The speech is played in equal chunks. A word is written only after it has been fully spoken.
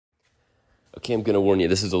Okay, I'm going to warn you,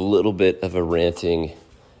 this is a little bit of a ranting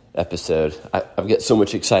episode. I've got so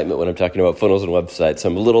much excitement when I'm talking about funnels and websites, so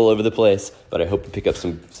I'm a little all over the place, but I hope to pick up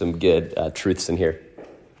some good truths in here.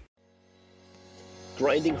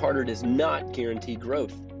 Grinding harder does not guarantee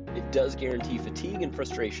growth. It does guarantee fatigue and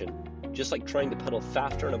frustration, just like trying to pedal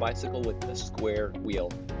faster on a bicycle with a square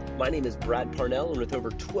wheel. My name is Brad Parnell, and with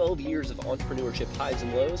over 12 years of entrepreneurship highs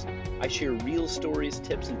and lows, I share real stories,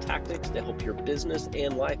 tips, and tactics to help your business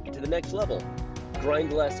and life get to the next level.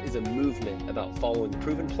 Grind Less is a movement about following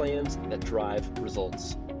proven plans that drive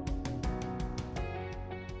results.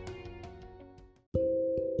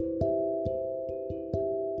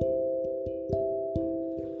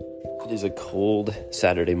 It is a cold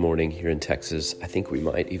Saturday morning here in Texas. I think we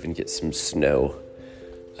might even get some snow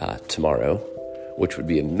tomorrow, which would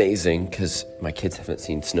be amazing because my kids haven't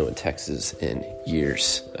seen snow in Texas in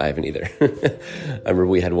years. I haven't either. I remember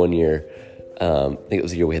we had one year, I think it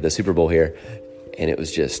was the year we had the Super Bowl here, and it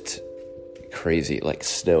was just crazy, like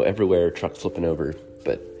snow everywhere, trucks flipping over.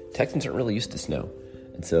 But Texans aren't really used to snow,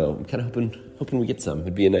 and so I'm kind of hoping we get some.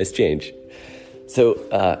 It'd be a nice change. So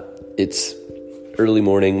it's early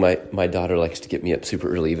morning. My daughter likes to get me up super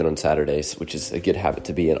early, even on Saturdays, which is a good habit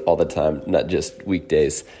to be in all the time, not just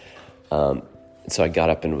weekdays. So I got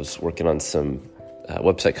up and was working on some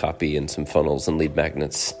website copy and some funnels and lead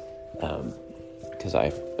magnets because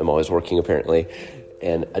I am always working apparently.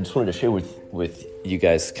 And I just wanted to share with you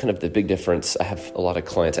guys kind of the big difference. I have a lot of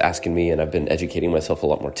clients asking me, and I've been educating myself a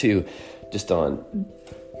lot more too, just on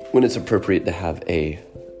when it's appropriate to have a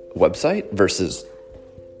website versus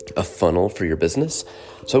a funnel for your business.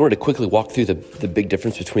 So I wanted to quickly walk through the big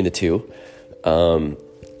difference between the two.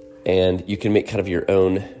 And you can make kind of your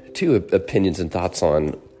own two opinions and thoughts on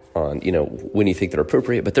when you think they're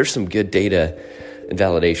appropriate, but there's some good data and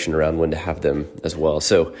validation around when to have them as well.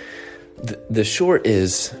 So the short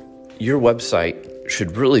is your website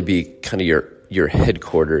should really be kind of your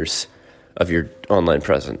headquarters of your online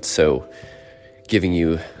presence. So giving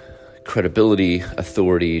you credibility,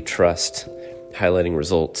 authority, trust, highlighting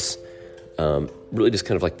results, really just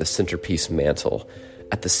kind of like the centerpiece mantle.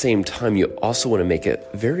 At the same time, you also want to make it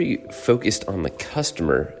very focused on the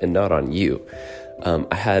customer and not on you.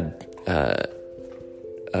 I had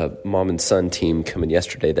a mom and son team come in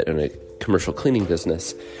yesterday that own a commercial cleaning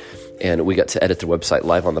business, and we got to edit the website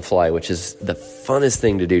live on the fly, which is the funnest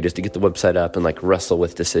thing to do, just to get the website up and like wrestle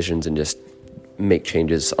with decisions and just make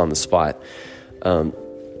changes on the spot. And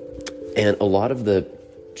a lot of the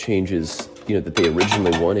changes, that they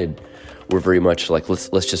originally wanted were very much like,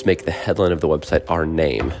 let's just make the headline of the website our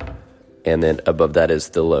name. And then above that is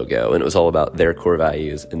the logo. And it was all about their core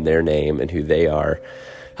values and their name and who they are,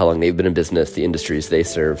 how long they've been in business, the industries they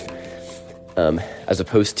serve, as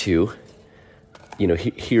opposed to,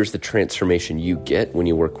 here's the transformation you get when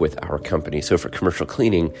you work with our company. So for commercial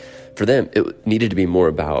cleaning, for them, it needed to be more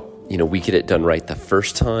about, we get it done right the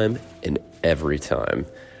first time and every time.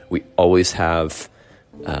 We always have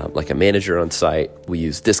like a manager on site. We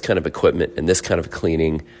use this kind of equipment and this kind of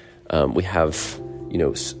cleaning. We have,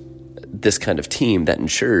 this kind of team that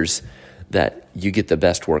ensures that you get the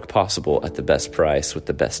best work possible at the best price with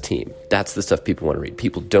the best team. That's the stuff people want to read.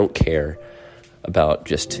 People don't care about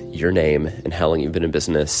just your name and how long you've been in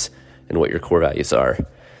business and what your core values are.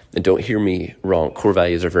 And don't hear me wrong. Core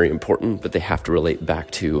values are very important, but they have to relate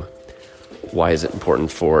back to why is it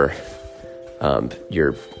important for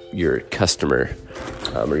your customer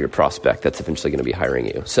or your prospect that's eventually going to be hiring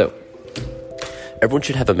you. So everyone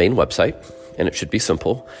should have a main website, and it should be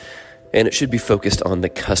simple, and it should be focused on the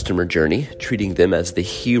customer journey, treating them as the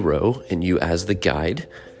hero and you as the guide.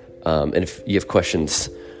 And if you have questions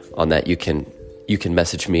on that, you can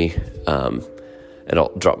message me, and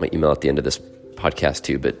I'll drop my email at the end of this podcast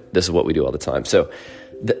too, but this is what we do all the time. So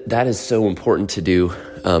that is so important to do.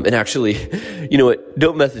 And actually, you know what?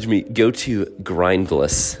 Don't message me. Go to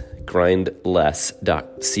grindless.co.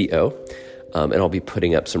 And I'll be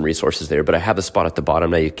putting up some resources there. But I have a spot at the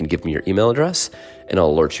bottom now. You can give me your email address, and I'll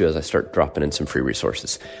alert you as I start dropping in some free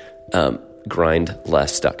resources.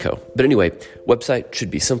 Grindless.co. But anyway, website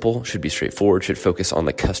should be simple, should be straightforward, should focus on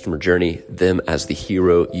the customer journey, them as the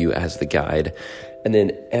hero, you as the guide. And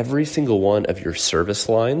then every single one of your service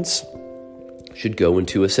lines should go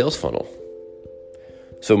into a sales funnel.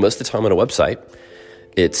 So most of the time on a website,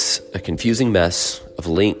 it's a confusing mess of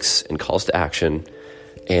links and calls to action.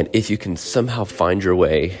 And if you can somehow find your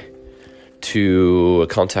way to a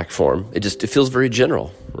contact form, it feels very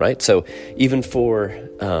general, right? So even for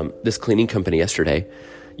this cleaning company yesterday,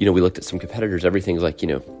 we looked at some competitors. Everything's like,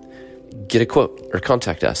 get a quote or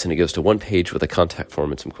contact us. And it goes to one page with a contact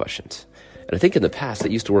form and some questions. And I think in the past,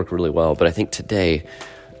 that used to work really well. But I think today,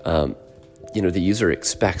 the user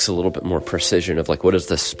expects a little bit more precision of like, what is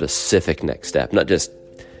the specific next step? Not just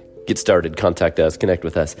get started, contact us, connect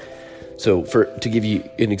with us. So to give you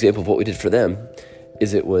an example of what we did for them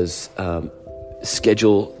is it was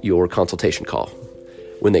schedule your consultation call.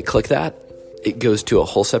 When they click that, it goes to a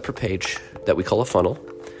whole separate page that we call a funnel.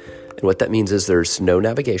 And what that means is there's no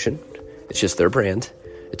navigation. It's just their brand.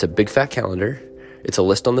 It's a big fat calendar. It's a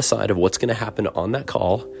list on the side of what's going to happen on that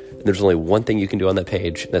call. And there's only one thing you can do on that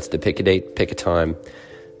page. And that's to pick a date, pick a time,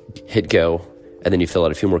 hit go, and then you fill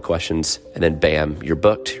out a few more questions. And then bam, you're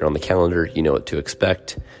booked. You're on the calendar. You know what to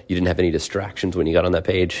expect. You didn't have any distractions when you got on that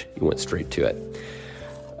page. You went straight to it.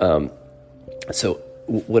 So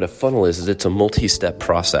what a funnel is it's a multi-step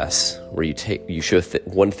process where you show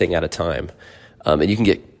one thing at a time. And you can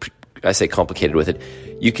get, I say, complicated with it.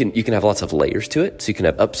 You can have lots of layers to it. So you can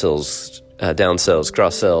have upsells, downsells,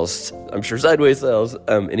 cross sells, I'm sure sideways sells,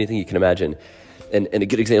 anything you can imagine. And a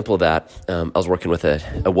good example of that, I was working with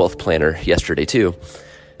a wealth planner yesterday too,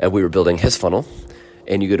 and we were building his funnel.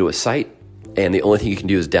 And you go to a site, and the only thing you can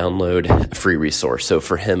do is download a free resource. So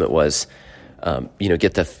for him, it was,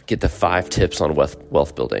 get the 5 tips on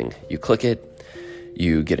wealth building. You click it,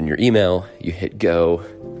 you get in your email, you hit go,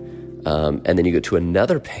 and then you go to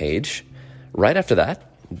another page. Right after that,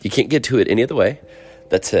 you can't get to it any other way,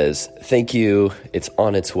 that says, thank you, it's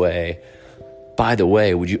on its way. By the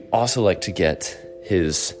way, would you also like to get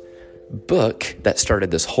his book that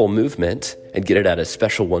started this whole movement and get it at a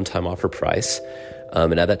special one-time offer price,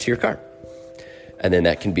 and add that to your cart? And then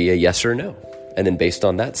that can be a yes or no. And then based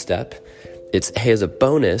on that step, it's, hey, as a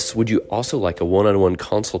bonus, would you also like a one-on-one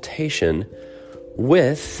consultation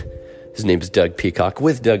with, his name is Doug Peacock,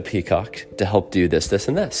 with Doug Peacock to help do this, this,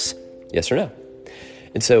 and this? Yes or no?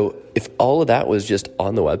 And so if all of that was just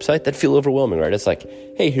on the website, that'd feel overwhelming, right? It's like,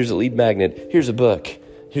 hey, here's a lead magnet, here's a book,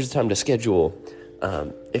 here's the time to schedule.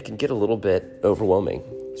 It can get a little bit overwhelming.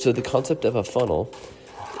 So the concept of a funnel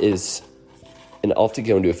is, and I'll have to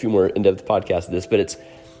go into a few more in-depth podcasts of this, but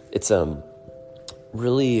it's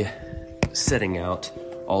really setting out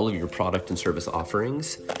all of your product and service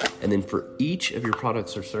offerings. And then for each of your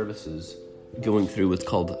products or services, going through what's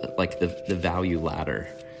called like the value ladder.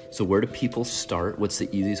 So where do people start? What's the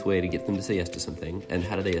easiest way to get them to say yes to something? And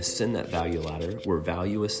how do they ascend that value ladder where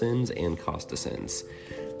value ascends and cost ascends?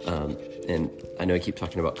 And I know I keep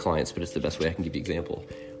talking about clients, but it's the best way I can give you an example.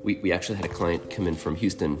 We actually had a client come in from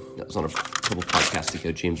Houston that was on a couple podcasts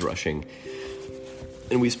ago, James Rushing.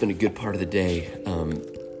 And we spent a good part of the day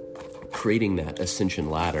creating that ascension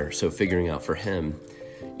ladder. So figuring out for him,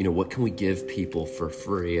 what can we give people for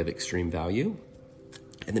free of extreme value?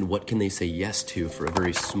 And then what can they say yes to for a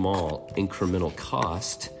very small incremental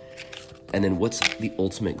cost? And then what's the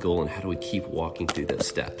ultimate goal and how do we keep walking through those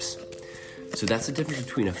steps? So that's the difference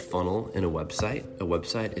between a funnel and a website. A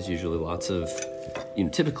website is usually lots of,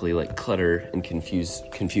 typically like clutter and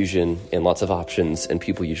confusion and lots of options, and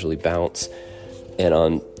people usually bounce. And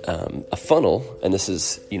on a funnel, and this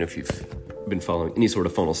is, if you've been following any sort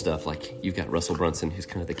of funnel stuff, like you've got Russell Brunson, who's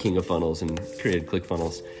kind of the king of funnels and created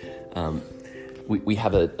ClickFunnels. We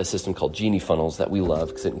have a system called Genie Funnels that we love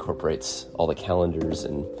because it incorporates all the calendars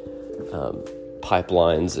and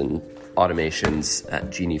pipelines and automations at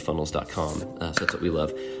geniefunnels.com. So that's what we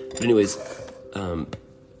love. But anyways,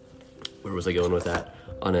 where was I going with that?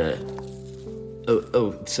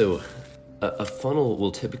 So a funnel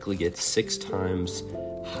will typically get 6 times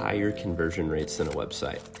higher conversion rates than a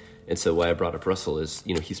website. And so why I brought up Russell is,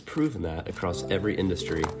 he's proven that across every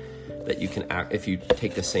industry that you can if you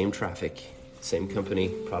take the same traffic, same company,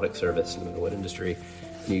 product, service, no matter what industry,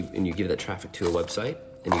 and you give that traffic to a website,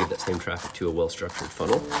 and you give that same traffic to a well-structured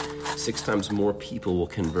funnel, 6 times more people will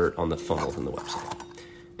convert on the funnel than the website.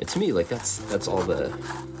 And to me, like that's all the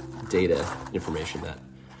data information that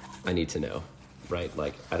I need to know, right?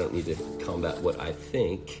 Like I don't need to combat what I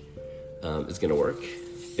think is going to work.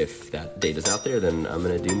 If that data's out there, then I'm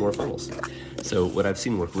going to do more funnels. So what I've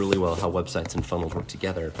seen work really well, how websites and funnels work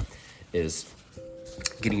together, is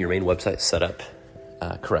getting your main website set up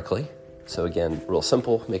correctly. So again, real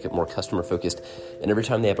simple, make it more customer focused. And every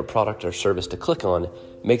time they have a product or service to click on,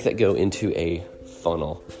 make that go into a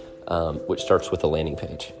funnel, which starts with a landing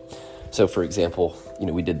page. So for example,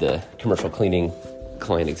 we did the commercial cleaning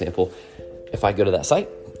client example. If I go to that site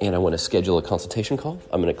and I want to schedule a consultation call,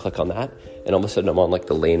 I'm going to click on that. And all of a sudden I'm on like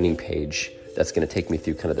the landing page that's going to take me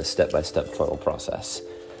through kind of the step-by-step funnel process.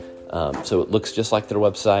 So it looks just like their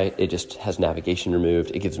website. It just has navigation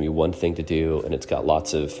removed. It gives me one thing to do, and it's got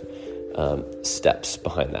lots of steps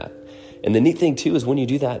behind that. And the neat thing too is when you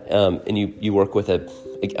do that, and you work with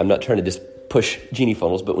I'm not trying to just push Genie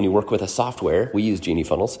Funnels, but when you work with a software, we use Genie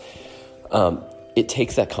Funnels, it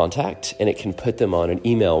takes that contact and it can put them on an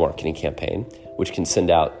email marketing campaign, which can send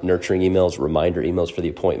out nurturing emails, reminder emails for the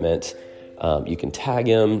appointment. You can tag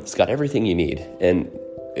them. It's got everything you need. And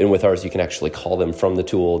with ours, you can actually call them from the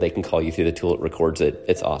tool. They can call you through the tool. It records it.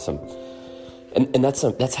 It's awesome. And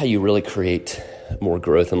that's how you really create more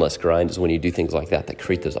growth and less grind, is when you do things like that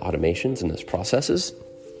create those automations and those processes.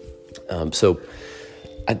 So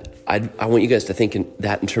I want you guys to think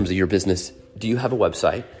in terms of your business. Do you have a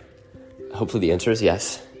website? Hopefully the answer is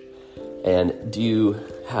yes. And do you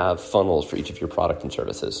have funnels for each of your product and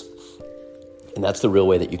services? And that's the real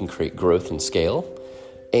way that you can create growth and scale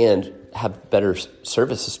and have better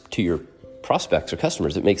services to your prospects or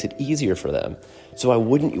customers. It makes it easier for them. So why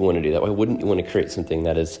wouldn't you want to do that? Why wouldn't you want to create something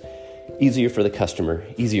that is easier for the customer,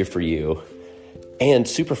 easier for you, and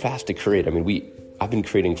super fast to create? I mean, I've been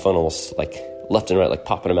creating funnels like left and right, like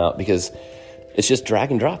popping them out, because it's just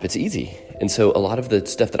drag and drop. It's easy. And so a lot of the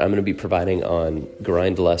stuff that I'm going to be providing on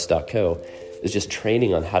grindless.co is just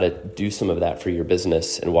training on how to do some of that for your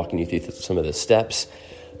business and walking you through some of the steps,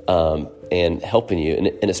 and helping you.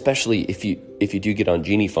 And especially if you do get on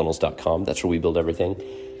geniefunnels.com, that's where we build everything.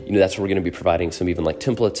 That's where we're going to be providing some even like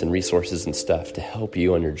templates and resources and stuff to help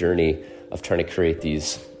you on your journey of trying to create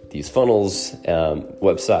these funnels,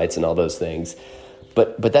 websites, and all those things.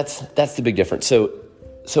 But that's the big difference.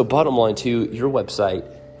 So bottom line too, your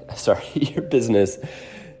business,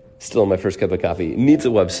 still on my first cup of coffee, needs a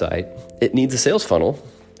website, it needs a sales funnel,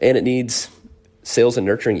 and it needs sales and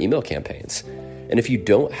nurturing email campaigns. And if you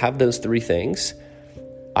don't have those three things,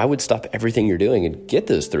 I would stop everything you're doing and get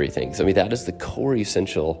those three things. I mean, that is the core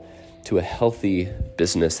essential to a healthy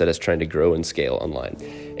business that is trying to grow and scale online.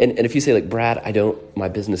 And if you say like, Brad, my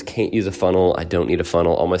business can't use a funnel, I don't need a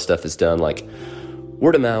funnel, all my stuff is done like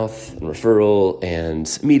word of mouth and referral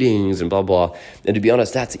and meetings and blah, blah. And to be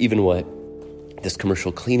honest, that's even what this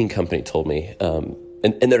commercial cleaning company told me.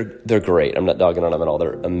 And they're great. I'm not dogging on them at all.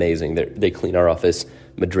 They're amazing. They clean our office.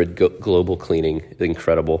 Madrid Global Cleaning,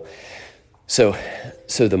 incredible. So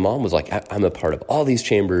the mom was like, I'm a part of all these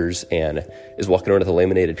chambers, and is walking around with a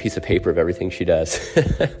laminated piece of paper of everything she does.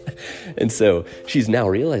 And so she's now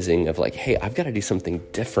realizing of like, hey, I've got to do something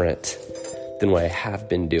different than what I have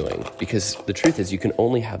been doing. Because the truth is, you can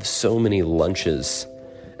only have so many lunches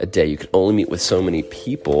a day. You can only meet with so many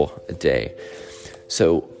people a day.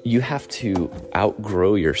 So you have to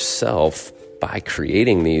outgrow yourself by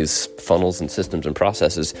creating these funnels and systems and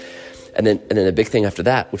processes. And then the big thing after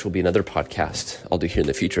that, which will be another podcast I'll do here in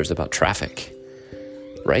the future, is about traffic,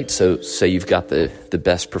 right? So you've got the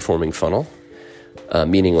best performing funnel,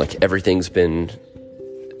 meaning like everything's been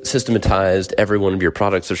systematized. Every one of your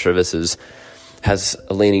products or services has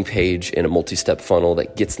a landing page and a multi-step funnel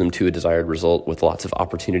that gets them to a desired result with lots of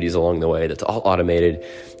opportunities along the way. That's all automated,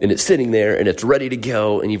 and it's sitting there and it's ready to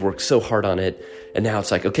go, and you've worked so hard on it. And now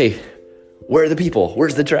it's like, okay, where are the people?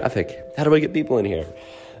 Where's the traffic? How do I get people in here?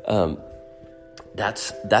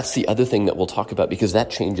 That's the other thing that we'll talk about, because that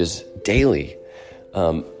changes daily.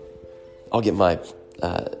 I'll get my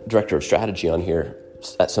director of strategy on here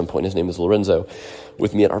at some point. His name is Lorenzo,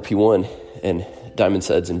 with me at RP1 and Diamond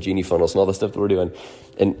Seds and Genie Funnels and all the stuff that we're doing.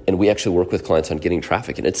 And we actually work with clients on getting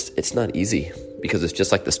traffic, and it's not easy, because it's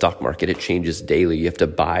just like the stock market. It changes daily. You have to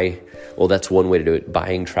buy. Well, that's one way to do it.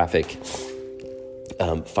 Buying traffic,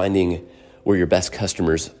 finding where your best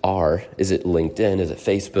customers are. Is it LinkedIn? Is it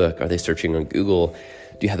Facebook? Are they searching on Google?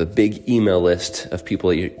 Do you have a big email list of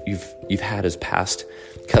people you've had as past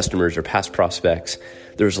customers or past prospects?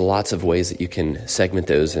 There's lots of ways that you can segment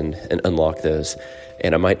those and unlock those.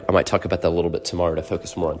 And I might talk about that a little bit tomorrow to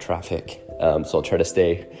focus more on traffic. So I'll try to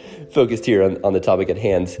stay focused here on the topic at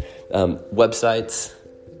hand. Websites,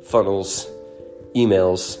 funnels,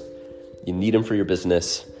 emails, you need them for your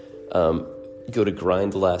business. Go to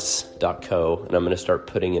grindless.co, and I'm going to start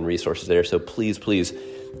putting in resources there. So please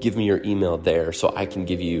give me your email there so I can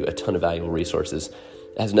give you a ton of valuable resources.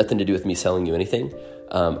 It has nothing to do with me selling you anything.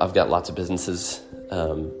 I've got lots of businesses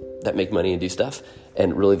that make money and do stuff.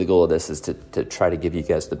 And really the goal of this is to try to give you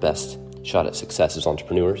guys the best shot at success as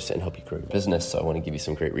entrepreneurs and help you grow your business. So I want to give you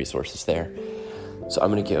some great resources there. So I'm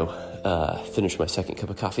going to go finish my second cup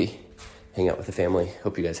of coffee, hang out with the family.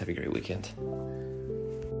 Hope you guys have a great weekend.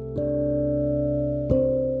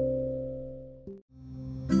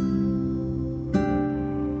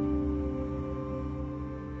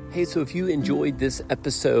 Hey, so if you enjoyed this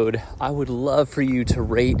episode, I would love for you to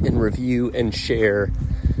rate and review and share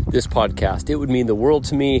this podcast. It would mean the world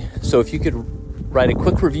to me. So if you could write a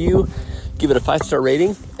quick review, give it a 5-star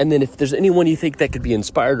rating, and then if there's anyone you think that could be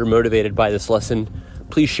inspired or motivated by this lesson,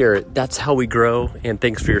 please share it. That's how we grow, and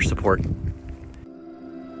thanks for your support.